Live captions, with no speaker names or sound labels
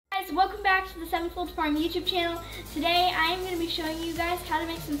welcome back to the Sevenfold Farm YouTube channel. Today I am going to be showing you guys how to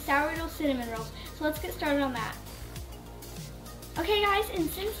make some sourdough cinnamon rolls. So let's get started on that. Okay guys, and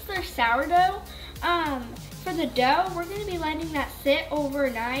since they're sourdough, for the dough, we're going to be letting that sit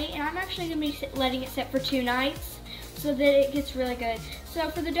overnight, and I'm actually going to be letting it sit for 2 nights so that it gets really good. So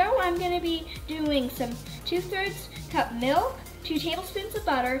for the dough, I'm going to be doing some 2/3 cup milk, 2 tablespoons of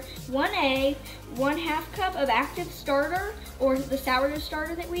butter, 1 egg, 1/2 cup of active starter, or the sourdough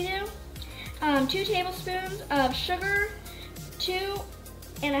starter that we do, 2 tablespoons of sugar,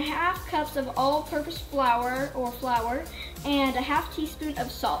 2.5 cups of all-purpose flour, and 1/2 teaspoon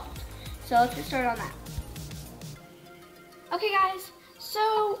of salt. So let's get started on that. Okay guys,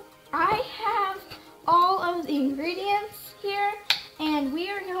 so I have all of the ingredients here, and we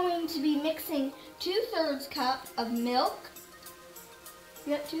are going to be mixing 2/3 cup of milk.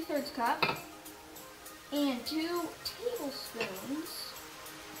 Yep, 2/3 cup, and 2 tablespoons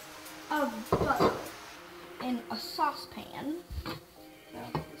of butter in a saucepan. So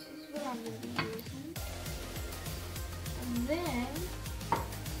this is what I'm going to be using. And then, so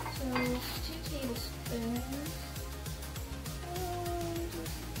 2 tablespoons.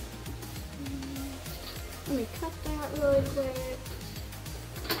 Let me cut that really quick.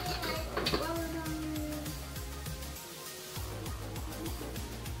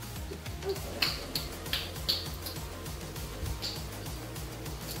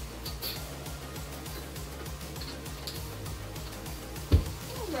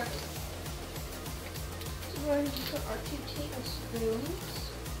 So we're going to put our 2 tablespoons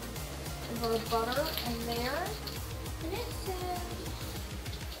of our butter in there. And it says,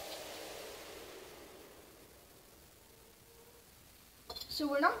 so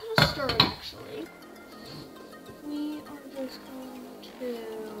we're not going to stir it actually. We are just going to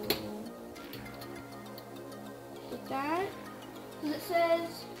put that, because it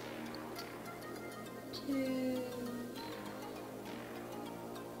says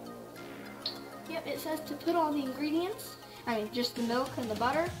it says to put all the ingredients, just the milk and the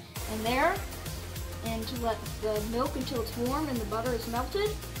butter in there, and to let the milk until it's warm and the butter is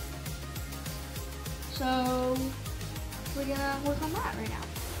melted. So we're gonna work on that right now.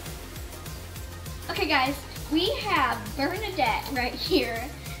 Okay guys, we have Bernadette right here.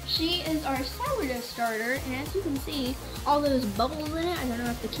 She is our sourdough starter, and as you can see, all those bubbles in it, I don't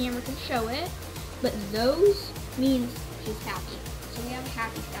know if the camera can show it, but those means she's happy. So we have a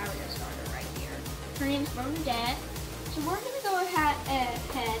happy sourdough starter right here. Her name's Bernadette. So we're gonna go ahead and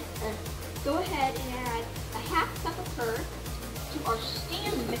add a 1/2 cup of her to our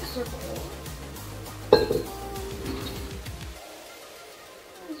stand mixer bowl.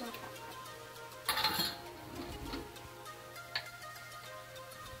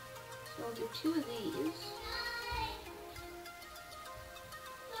 So I'll do 2 of these.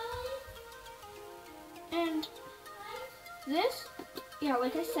 And this,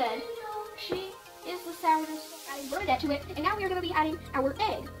 like I said, she is the sourdough. Adding Bernadette to it, and now we are going to be adding our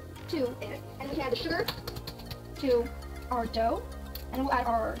egg to it. And we can add the sugar to our dough, and then we'll add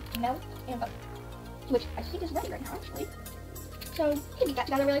our milk and butter, which I think is ready right now actually. So we can beat that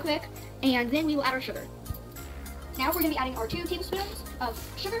together really quick, and then we will add our sugar. Now we're going to be adding our 2 tablespoons of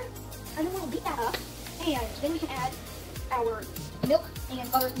sugar, and then we'll beat that up, and then we can add our milk and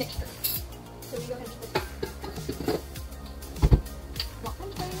butter mixture. So we go ahead and put this.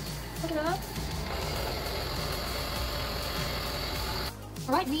 Look it up.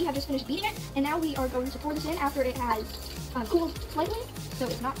 Alright, we have just finished beating it, and now we are going to pour this in after it has cooled slightly, so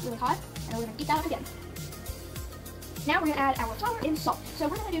it's not really hot, and we're going to beat that up again. Now we're going to add our flour and salt. So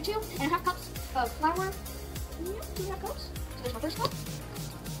we're going to do 2.5 cups of flour. Yep, 2.5 cups. So there's my first cup. And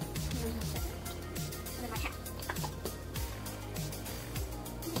there's my second. And then my half.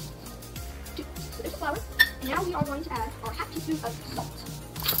 2. So there's the flour. And now we are going to add our 1/2 teaspoon of salt.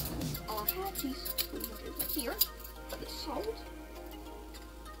 Our 1/2 teaspoon right here of salt.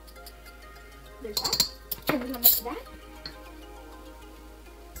 There's that. And we're going to mix that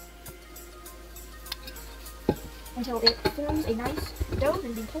until it forms a nice dough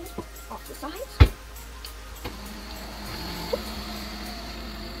and be pulled off the sides.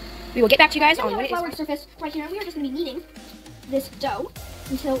 We will get back to you guys on what it is. Flour surface right here. We are just going to be kneading this dough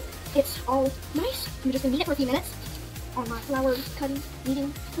until it's all nice. I'm just going to knead it for a few minutes on my flour cutting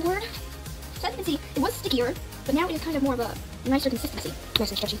kneading board. So as you can see, it was stickier, but now it is kind of more of a nicer consistency. Nice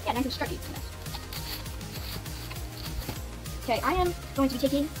and stretchy. Yeah, nice and stretchy. Okay, I am going to be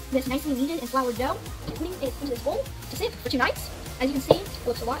taking this nicely kneaded and floured dough and putting it into this bowl to sit for 2 nights. As you can see, it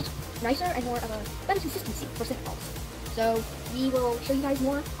looks a lot nicer and more of a better consistency for cinnamon rolls. So we will show you guys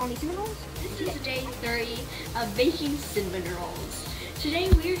more on these cinnamon rolls. This is day 30 of baking cinnamon rolls. Today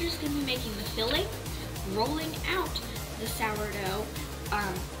we're just going to be making the filling, rolling out the sourdough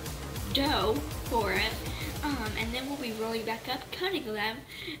dough for it, and then we'll be rolling back up, cutting them,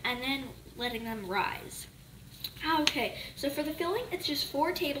 and then letting them rise. Okay, so for the filling, it's just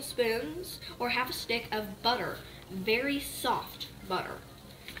 4 tablespoons or half a stick of butter, very soft butter.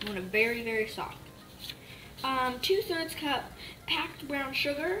 You want it very, very soft. 2/3 cup packed brown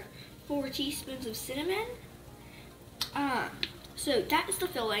sugar, 4 teaspoons of cinnamon. So that is the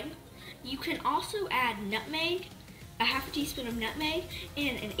filling. You can also add nutmeg, a half a teaspoon of nutmeg,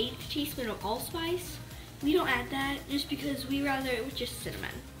 and an 1/8 teaspoon of allspice. We don't add that just because we rather it with just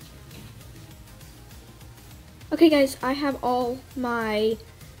cinnamon. Okay guys, I have all my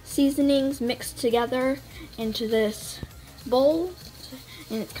seasonings mixed together into this bowl,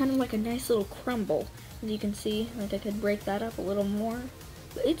 and it's kind of like a nice little crumble. As you can see, like I could break that up a little more,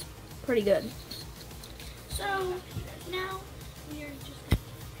 but it's pretty good. So now we are just,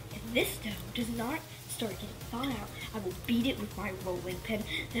 if this dough does not start getting thawed out, I will beat it with my rolling pin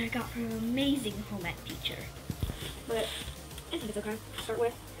that I got from an amazing home ec teacher. But I think it's okay to start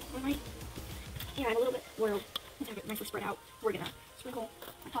with. I might add a little bit oil and have it nicely spread out. We're gonna sprinkle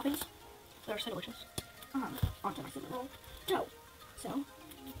my toppings that are so delicious onto my cinnamon roll dough. So,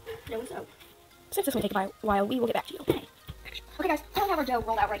 dough and so. Since this may take a while, we will get back to you. Okay. Okay guys, I have our dough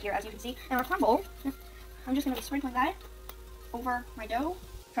rolled out right here, as you can see. And our crumble, I'm just going to be sprinkling that over my dough,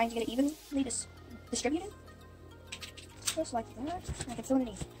 trying to get it evenly distributed. Just like that. I can fill in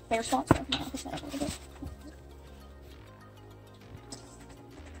any bare spots, so I'll push that up a little bit.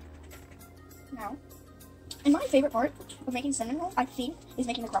 Now, and my favorite part of making cinnamon rolls, I think, is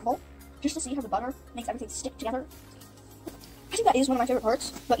making the crumble. Just to see how the butter makes everything stick together. I think that is one of my favorite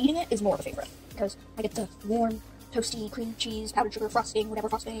parts, but eating it is more of a favorite. Because I get the warm, toasty, cream cheese, powdered sugar, frosting, whatever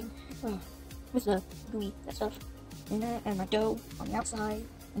frosting, with the gooey, that stuff in it, and my dough on the outside.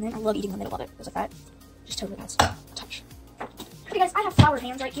 And then I love eating the middle of it, because of that. Just totally adds a touch. Okay guys, I have floured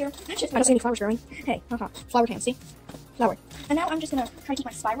hands right here. I don't see any flowers growing. Hey, floured hands, see? Floured. And now I'm just going to try to keep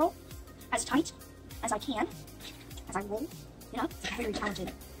my spiral as tight as I can, as I roll it up. I'm very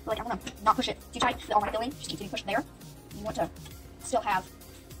talented. But, like, I want to not push it too tight, so all my filling just keeps getting pushed there. You want to still have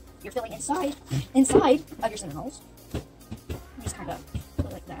your filling inside of your cinnamon rolls. Just kind of go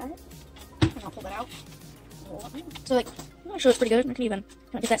like that, and I'll pull that out. So like, I'm not sure it's pretty good. I can even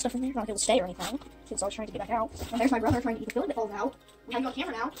get that stuff in there. It's not like it will stay or anything. Since I was trying to get back out. And there's my brother trying to eat the filling that falls out. We have you on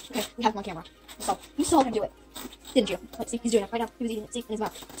camera now. Okay, we have him on camera. So you saw him do it, didn't you? Like, see, he's doing it right now. He was eating it. See, in his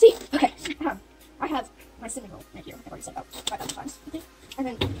mouth. See, okay. I have my cinnamon roll right here. I've already set it up 5,000 times. Okay, and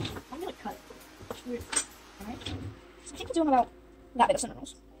then I'm gonna cut it. All right. So I think we're doing about that big of cinnamon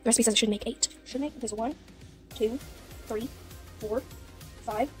rolls. The recipe says it should make 8. Should make, okay, so 1, 2, 3, 4,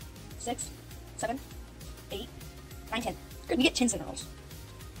 5, 6, 7, 8, 9, 10. Good, we get 10 cinnamon rolls.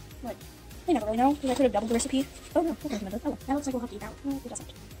 But I never really know, because I could have doubled the recipe. Oh no, that doesn't. Oh, that looks like we'll have to eat out. No, it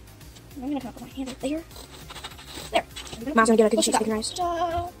doesn't. I'm gonna come up with my hand right there. There. Mom's gonna get a cookie sheet bacon rice.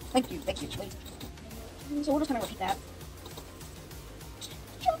 Thank you, wait. So we'll just kind of repeat that.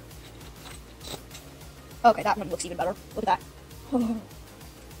 Okay, that one looks even better. Look at that.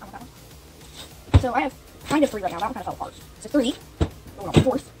 So I have kind of 3 right now. That one kind of fell apart. So 3. Going on the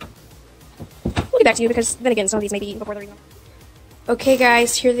 4th. We'll get back to you because then again, some of these may be eaten before they're eaten. Okay,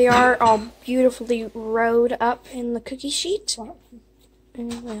 guys, here they are, all beautifully rolled up in the cookie sheet.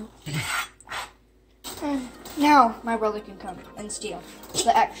 And well, now my brother can come and steal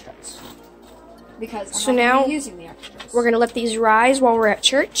the extras because I'm not using the extras. We're gonna let these rise while we're at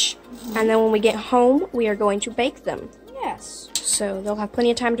church, and then when we get home, we are going to bake them. Yes. So they'll have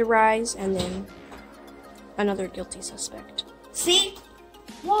plenty of time to rise, and then another guilty suspect. See?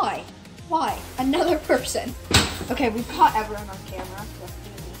 Why? Why? Another person. Okay, we've caught everyone on camera.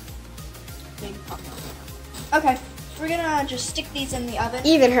 Maybe caught me on camera. Okay, we're gonna just stick these in the oven.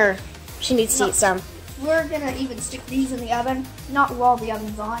 Even her. She needs to eat some. We're gonna even stick these in the oven, not while the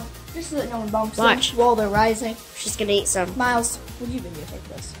oven's on, just so that no one bumps them while they're rising. She's gonna eat some. Miles, would you videotape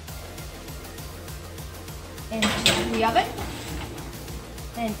this? Into the oven.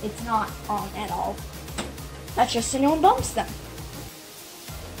 And it's not on at all. That's just so no one bumps them.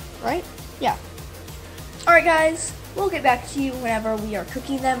 Right? Yeah. Alright guys, we'll get back to you whenever we are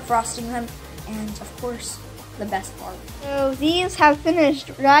cooking them, frosting them, and of course, the best part. So these have finished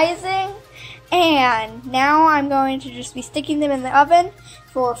rising, and now I'm going to just be sticking them in the oven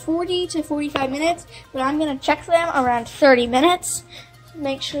for 40 to 45 minutes, but I'm going to check them around 30 minutes to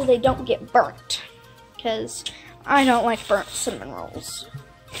make sure they don't get burnt, because I don't like burnt cinnamon rolls.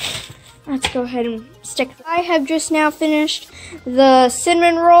 Let's go ahead and stick them. I have just now finished the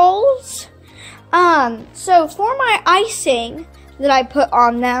cinnamon rolls. So for my icing, that I put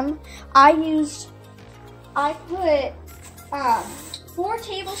on them. I put 4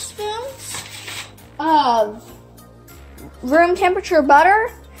 tablespoons of room temperature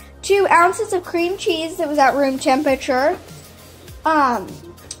butter, 2 ounces of cream cheese that was at room temperature, a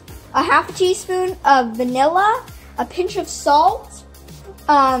half a teaspoon of vanilla, a pinch of salt,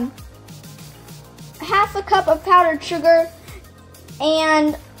 half a cup of powdered sugar,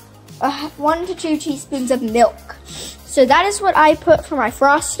 and 1 to 2 teaspoons of milk. So that is what I put for my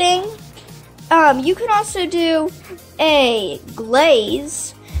frosting. You can also do a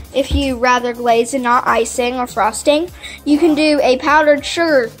glaze if you rather glaze and not icing or frosting. You can do a powdered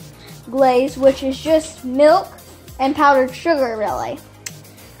sugar glaze, which is just milk and powdered sugar, really.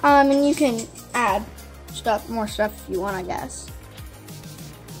 And you can add more stuff if you want, I guess.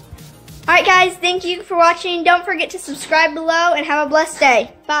 Alright guys, thank you for watching. Don't forget to subscribe below and have a blessed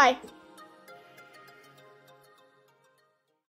day. Bye.